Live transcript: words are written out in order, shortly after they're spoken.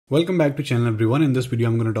Welcome back to channel everyone. In this video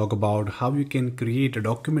I'm going to talk about how you can create a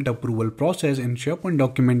document approval process in SharePoint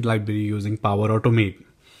Document Library using Power Automate.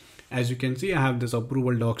 As you can see, I have this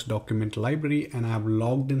approval docs document library and I have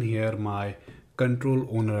logged in here my control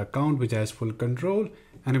owner account which has full control,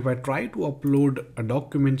 and if I try to upload a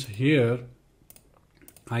document here,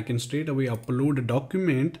 I can straight away upload a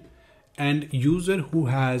document, and user who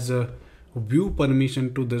has a view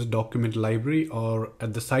permission to this document library or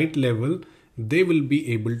at the site level, they will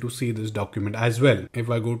be able to see this document as well. If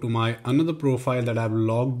I go to my another profile that I've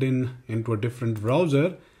logged in into a different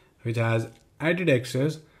browser which has added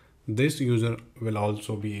access, this user will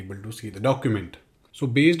also be able to see the document. So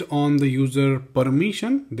based on the user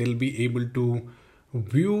permission, they'll be able to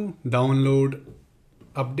view, download,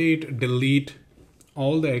 update, delete,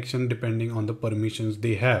 all the action depending on the permissions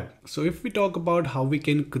they have. So if we talk about how we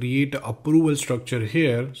can create an approval structure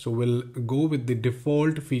here, so we'll go with the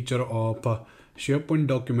default feature of SharePoint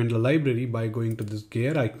Document Library by going to this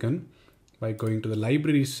gear icon, by going to the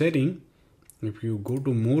library setting. If you go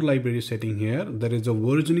to more library setting here, there is a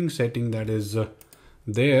versioning setting that is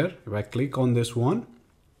there. If I click on this one,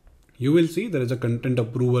 you will see there is a content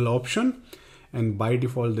approval option, and by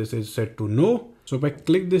default this is set to no. So if I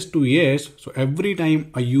click this to yes, so every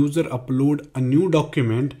time a user upload a new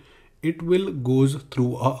document, it will goes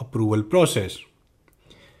through a approval process.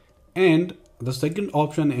 And the second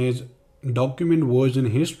option is document version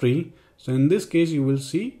history. So in this case, you will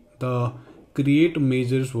see the create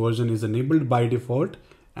measures version is enabled by default,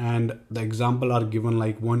 and the example are given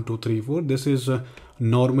like 1, 2, 3, 4. This is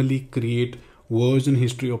normally create version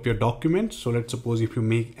history of your document. So let's suppose if you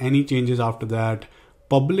make any changes after that,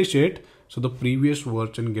 publish it, so the previous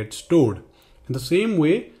version gets stored. In the same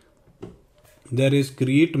way, there is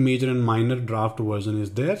create major and minor draft version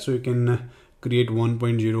is there. So you can create 1.0,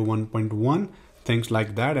 1.1, things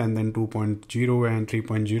like that, and then 2.0 and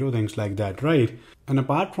 3.0, things like that, right? And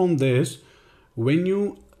apart from this, when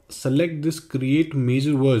you select this create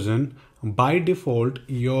major version, by default,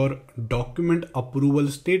 your document approval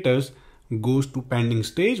status goes to pending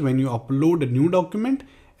stage when you upload a new document.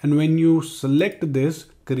 And when you select this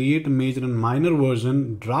create major and minor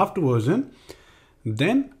version, draft version,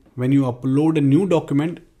 then when you upload a new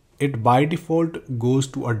document, it by default goes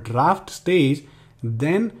to a draft stage.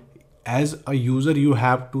 Then as a user, you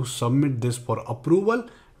have to submit this for approval.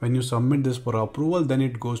 When you submit this for approval, then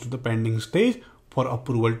it goes to the pending stage for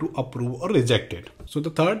approval to approve or reject it. So the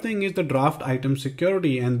third thing is the draft item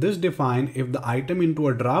security, and this defines if the item into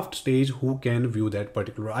a draft stage, who can view that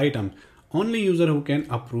particular item. Only user who can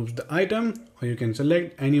approve the item, or you can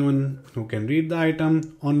select anyone who can read the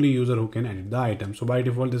item, only user who can edit the item. So by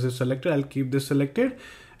default, this is selected. I'll keep this selected,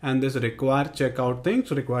 and this require checkout thing.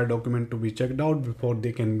 So require document to be checked out before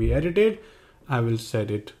they can be edited. I will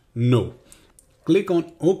set it no. Click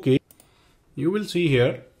on OK. You will see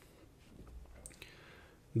here,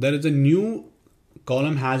 there is a new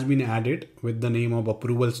column has been added with the name of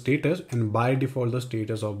approval status, and by default, the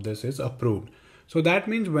status of this is approved. So that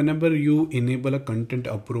means whenever you enable a content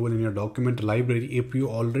approval in your document library, if you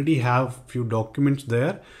already have few documents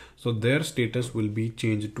there, so their status will be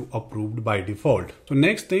changed to approved by default. So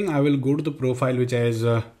next thing, I will go to the profile which has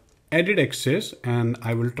edit access, and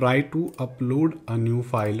I will try to upload a new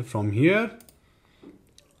file from here.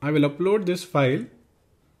 I will upload this file.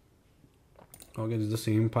 Okay, this is the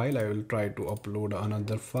same file. I will try to upload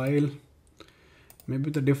another file, maybe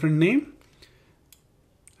with a different name,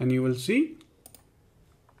 and you will see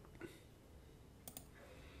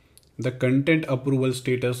the content approval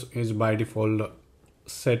status is by default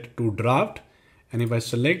set to draft. And if I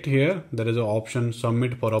select here, there is an option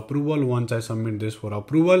submit for approval. Once I submit this for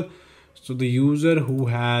approval, so the user who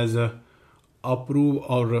has approve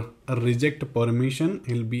or reject permission,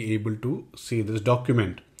 he'll be able to see this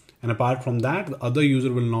document. And apart from that, the other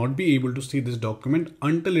user will not be able to see this document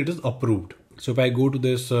until it is approved. So if I go to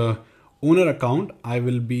this owner account,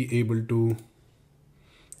 I'll be able to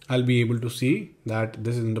see that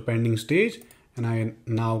this is in the pending stage, and I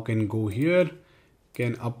now can go here,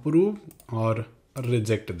 can approve or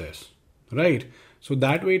reject this, right? So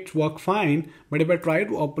that way it's work fine. But if I try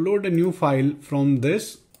to upload a new file from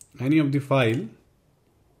this, any of the file,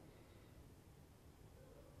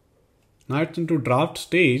 now it's into draft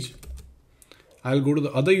stage. I'll go to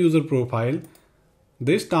the other user profile.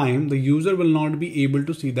 This time the user will not be able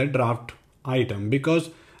to see that draft item because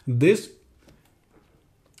this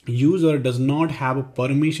user does not have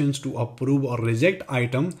permissions to approve or reject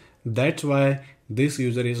item. That's why this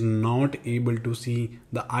user is not able to see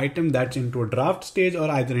the item that's into a draft stage or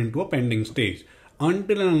either into a pending stage.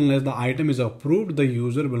 Until and unless the item is approved, the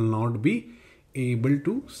user will not be able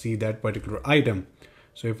to see that particular item.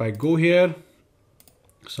 So if I go here,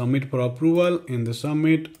 submit for approval, in the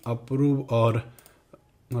submit, approve or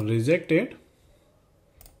reject it,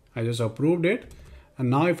 I just approved it. And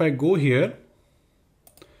now if I go here,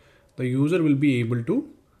 the user will be able to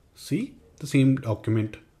see the same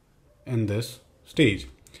document in this stage.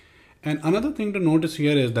 And another thing to notice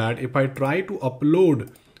here is that if I try to upload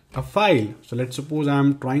a file, so let's suppose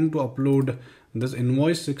I'm trying to upload this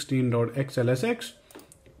invoice16.xlsx,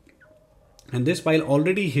 and this file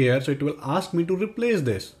already here, so it will ask me to replace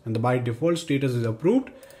this, and the by default status is approved.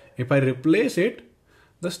 If I replace it,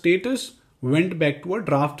 the status went back to a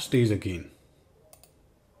draft stage again,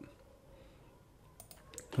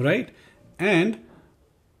 right? And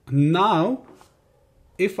now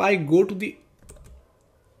if I go to the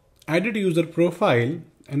edit user profile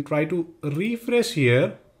and try to refresh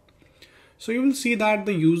here, so you will see that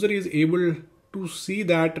the user is able to see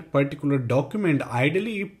that particular document.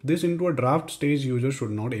 Ideally, if this into a draft stage, user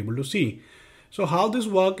should not able to see. So how this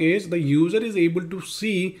work is, the user is able to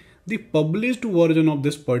see the published version of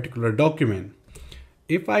this particular document.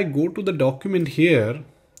 If I go to the document here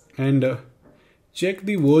and check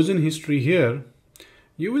the version history here,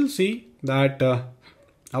 you will see that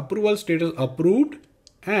approval status approved,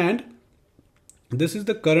 and this is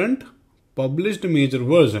the current published major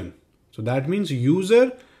version. So that means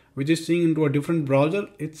user which is seeing into a different browser,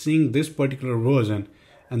 it's seeing this particular version,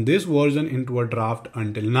 and this version into a draft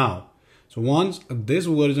until now. So once this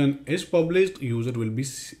version is published, user will be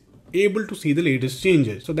able to see the latest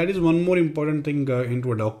changes. So that is one more important thing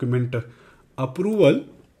into a document approval.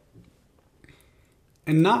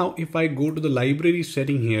 And now if I go to the library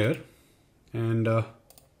setting here and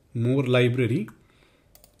more library,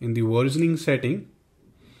 in the versioning setting,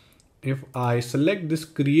 if I select this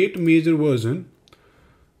create major version,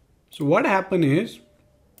 so what happen is,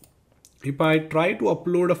 if I try to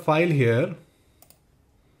upload a file here,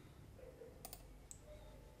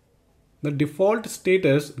 the default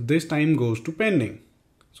status this time goes to pending.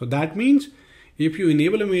 So that means if you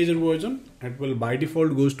enable a major version, it will by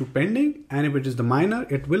default goes to pending, and if it is the minor,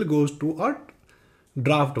 it will goes to a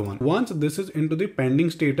draft one. Once this is into the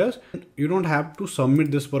pending status, you don't have to submit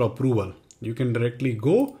this for approval. You can directly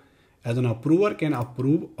go as an approver, can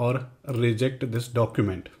approve or reject this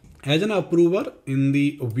document. As an approver, in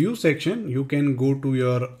the view section, you can go to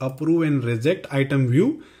your approve and reject item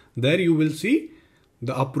view. There you will see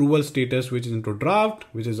the approval status, which is into draft,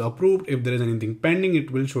 which is approved. If there is anything pending,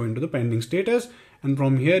 it will show into the pending status. And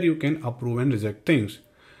from here you can approve and reject things.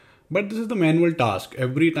 But this is the manual task.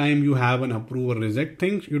 Every time you have an approve or reject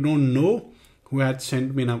things, you don't know who had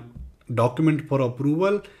sent me a document for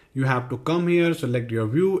approval. You have to come here, select your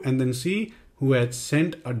view, and then see who had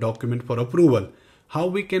sent a document for approval. How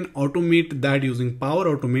we can automate that using Power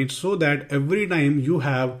Automate, so that every time you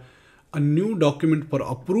have a new document for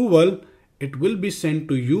approval, it will be sent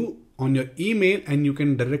to you on your email and you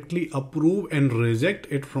can directly approve and reject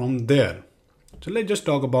it from there. So let's just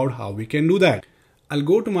talk about how we can do that. I'll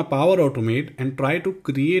go to my Power Automate and try to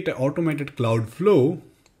create an automated cloud flow,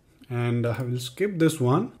 and I will skip this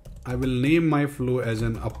one. I will name my flow as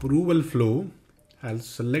an approval flow. I'll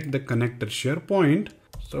select the connector SharePoint.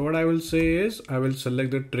 So what I will say is, I will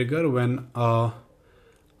select the trigger when a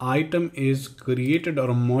item is created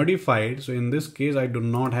or modified. So in this case, I do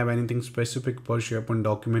not have anything specific for SharePoint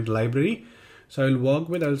Document Library. So I will work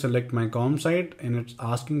with, I'll select my com site, and it's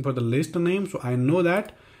asking for the list name. So I know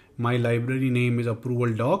that my library name is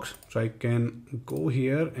approval docs. So I can go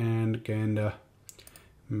here and can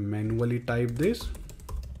manually type this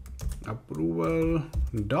approval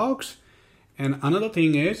docs. And another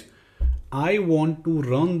thing is, I want to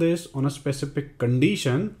run this on a specific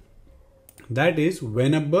condition, that is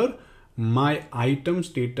whenever my item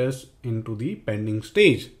status into the pending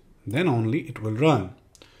stage, then only it will run.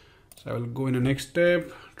 So I will go in the next step,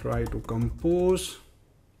 try to compose.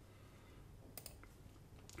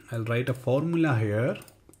 I'll write a formula here,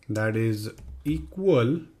 that is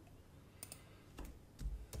equal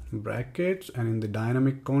brackets, and in the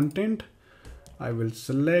dynamic content, I will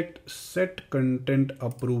select set content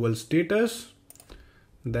approval status.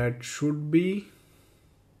 That should be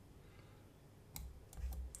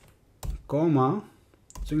comma,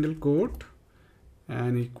 single quote,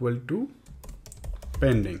 and equal to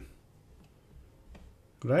pending,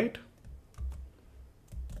 right?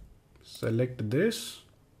 Select this,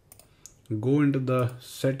 go into the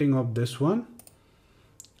setting of this one,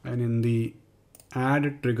 and in the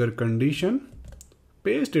add trigger condition,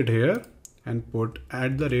 paste it here and put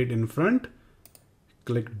 @ in front,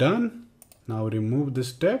 click done. Now remove this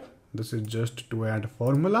step. This is just to add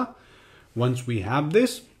formula. Once we have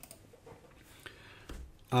this,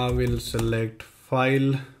 I will select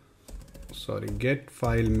get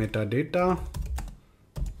file metadata.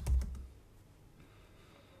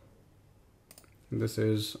 This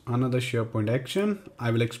is another SharePoint action.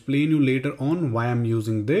 I will explain you later on why I'm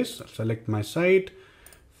using this. Select my site.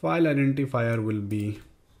 File identifier will be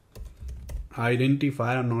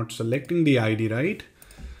identifier. I'm not selecting the ID, right?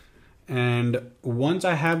 And once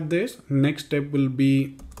I have this, next step will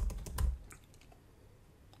be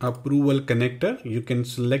approval connector. You can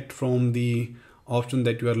select from the option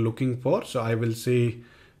that you are looking for. So I will say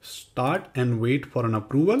start and wait for an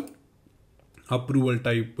approval. Approval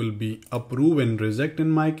type will be approve and reject in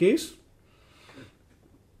my case.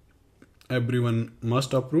 Everyone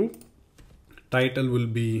must approve. Title will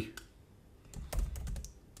be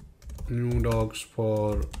new docs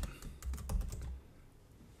for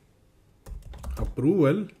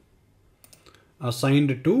approval.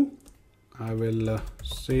 Assigned to, I will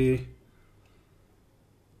say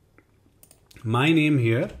my name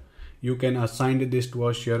here. You can assign this to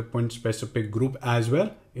a SharePoint specific group as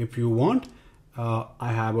well if you want.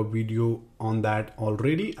 I have a video on that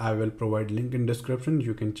already. I will provide link in description.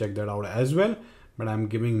 You can check that out as well. But I'm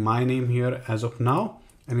giving my name here as of now.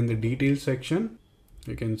 And in the details section,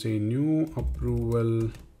 you can say new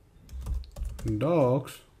approval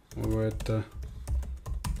docs with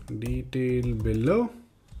detail below.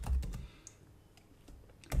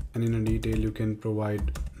 And in a detail, you can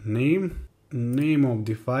provide name of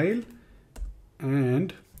the file,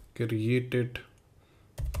 and created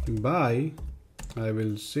by, I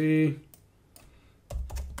will say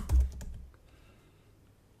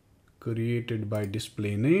created by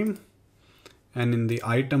display name. And in the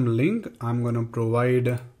item link, I'm going to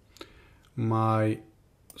provide my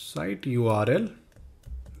site URL.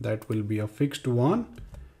 That will be a fixed one.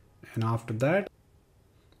 And after that,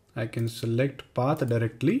 I can select path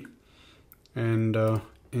directly, and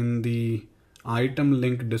in the item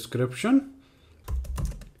link description,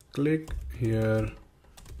 click here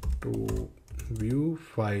to view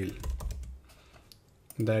file.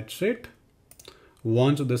 That's it.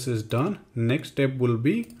 Once this is done, next step will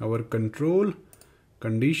be our control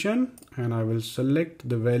condition, and I will select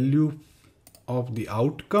the value of the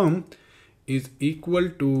outcome is equal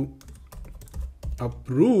to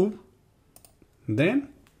approve. Then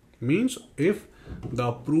means if the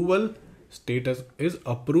approval status is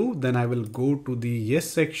approved, then I will go to the yes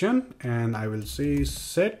section and I will say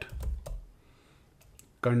set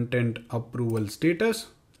content approval status.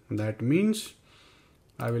 That means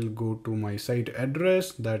I will go to my site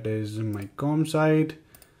address, that is my com site.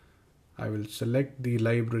 I will select the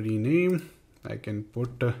library name. I can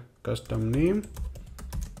put a custom name,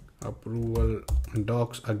 approval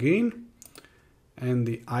docs again, and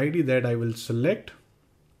the ID that I will select,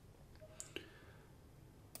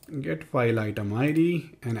 get file item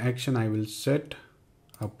ID, and action I will set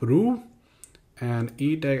approve, and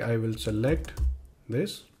e tag I will select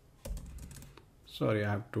this. Sorry,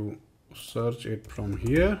 I have to search it from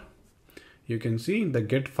here. You can see the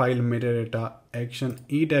get file metadata action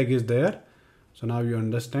e tag is there. So now you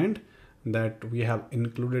understand that we have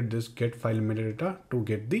included this get file metadata to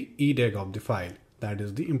get the e tag of the file. That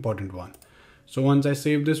is the important one. So once I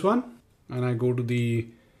save this one and I go to the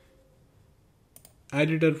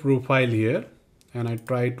editor profile here and I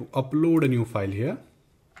try to upload a new file here.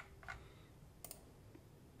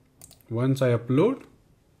 Once I upload,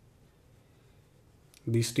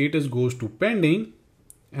 the status goes to pending,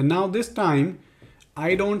 and now this time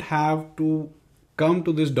I don't have to come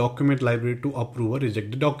to this document library to approve or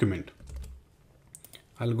reject the document.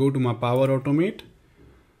 I'll go to my Power Automate.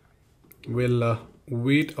 We'll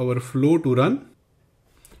wait our flow to run.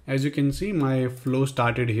 As you can see, my flow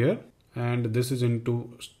started here, and this is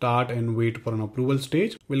into start and wait for an approval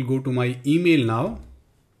stage. We'll go to my email now.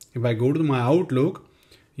 If I go to my Outlook,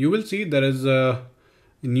 you will see there is a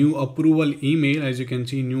new approval email. As you can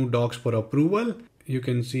see, new docs for approval. You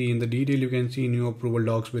can see in the detail, you can see new approval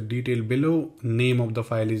docs with detail below. Name of the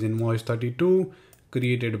file is invoice32,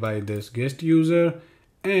 created by this guest user.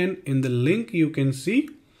 And in the link, you can see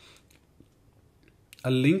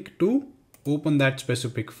a link to open that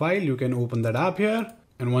specific file. You can open that up here.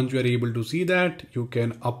 And once you are able to see that, you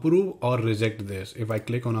can approve or reject this. If I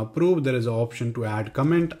click on approve, there is an option to add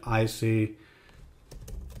comment. I say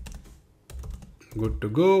good to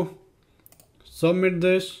go. Submit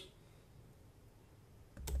this.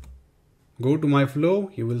 Go to my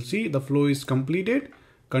flow. You will see the flow is completed.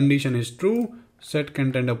 Condition is true. Set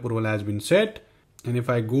content approval has been set. And if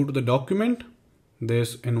I go to the document,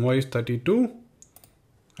 this invoice 32,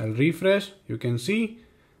 I'll refresh. You can see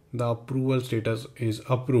the approval status is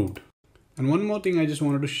approved. And one more thing I just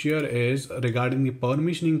wanted to share is regarding the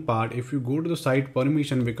permissioning part. If you go to the site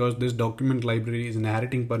permission, because this document library is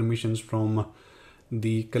inheriting permissions from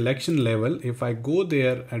the collection level, if I go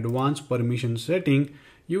there, advanced permission setting,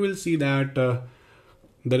 you will see that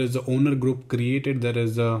there is the owner group created, there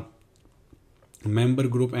is a member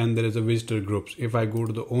group, and there is a visitor groups. If I go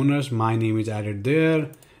to the owners, my name is added there,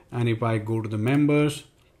 and if I go to the members,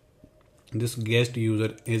 this guest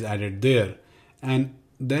user is added there. And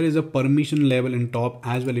there is a permission level in top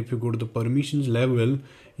as well. If you go to the permissions level,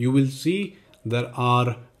 you will see there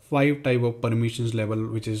are 5 type of permissions level,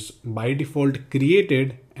 which is by default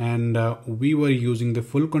created, and we were using the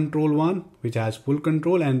full control one, which has full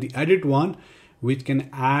control, and the edit one, which can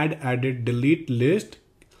add, edit, delete list,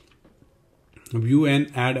 view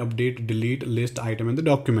and add, update, delete list item in the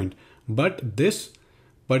document. But this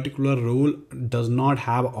particular role does not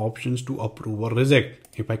have options to approve or reject.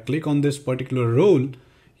 If I click on this particular role,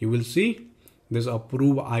 you will see this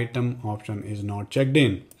approve item option is not checked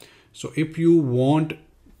in. So if you want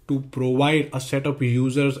to provide a set of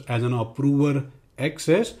users as an approver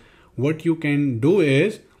access, what you can do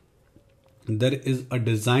is, there is a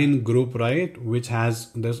design group, right, which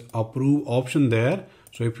has this approve option there.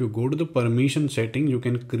 So if you go to the permission setting, you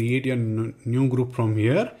can create a new group from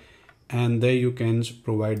here, and there you can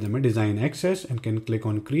provide them a design access and can click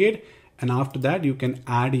on create. And after that, you can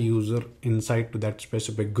add a user inside to that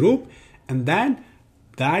specific group, and then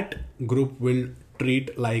that group will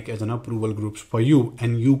treat like as an approval groups for you,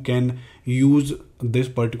 and you can use this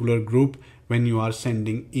particular group when you are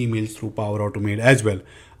sending emails through Power Automate as well.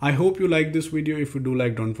 I hope you like this video. If you do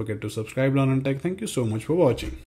like, don't forget to subscribe, learn and tech. Thank you so much for watching.